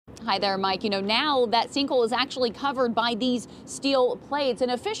Hi there, Mike. Now that sinkhole is actually covered by these steel plates,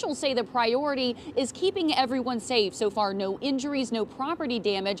 and officials say the priority is keeping everyone safe. So far, no injuries, no property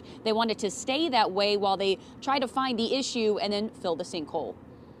damage. They want it to stay that way while they try to find the issue and then fill the sinkhole.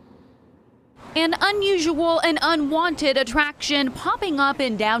 An unusual and unwanted attraction popping up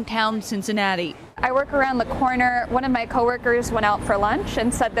in downtown Cincinnati. I work around the corner. One of my coworkers went out for lunch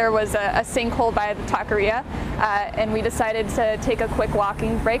and said there was a sinkhole by the taqueria, and we decided to take a quick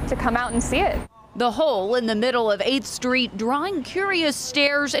walking break to come out and see it. The hole in the middle of 8th Street drawing curious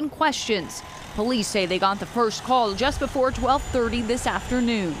stares and questions. Police say they got the first call just before 12:30 this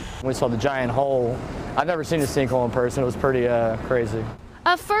afternoon. We saw the giant hole. I've never seen a sinkhole in person. It was pretty crazy.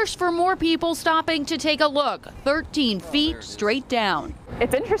 A first for more people stopping to take a look. 13 feet straight down.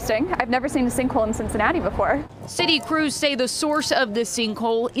 It's interesting. I've never seen a sinkhole in Cincinnati before. City crews say the source of the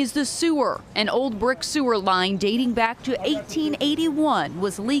sinkhole is the sewer. An old brick sewer line dating back to 1881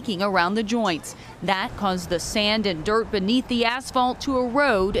 was leaking around the joints. That caused the sand and dirt beneath the asphalt to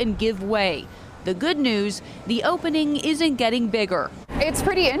erode and give way. The good news, the opening isn't getting bigger. It's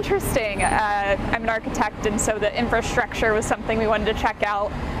pretty interesting. I'm an architect, and so the infrastructure was something we wanted to check out.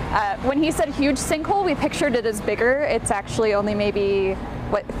 When he said huge sinkhole, we pictured it as bigger. It's actually only maybe,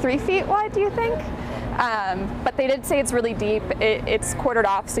 3 feet wide, do you think? But they did say it's really deep. It's quartered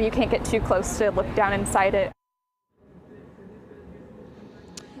off, so you can't get too close to look down inside it.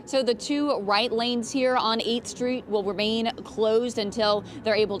 So the two right lanes here on 8th Street will remain closed until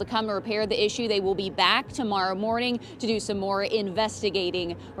they're able to come and repair the issue. They will be back tomorrow morning to do some more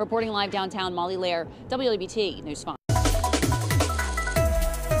investigating. Reporting live downtown, Molly Lair, WLBT News 5.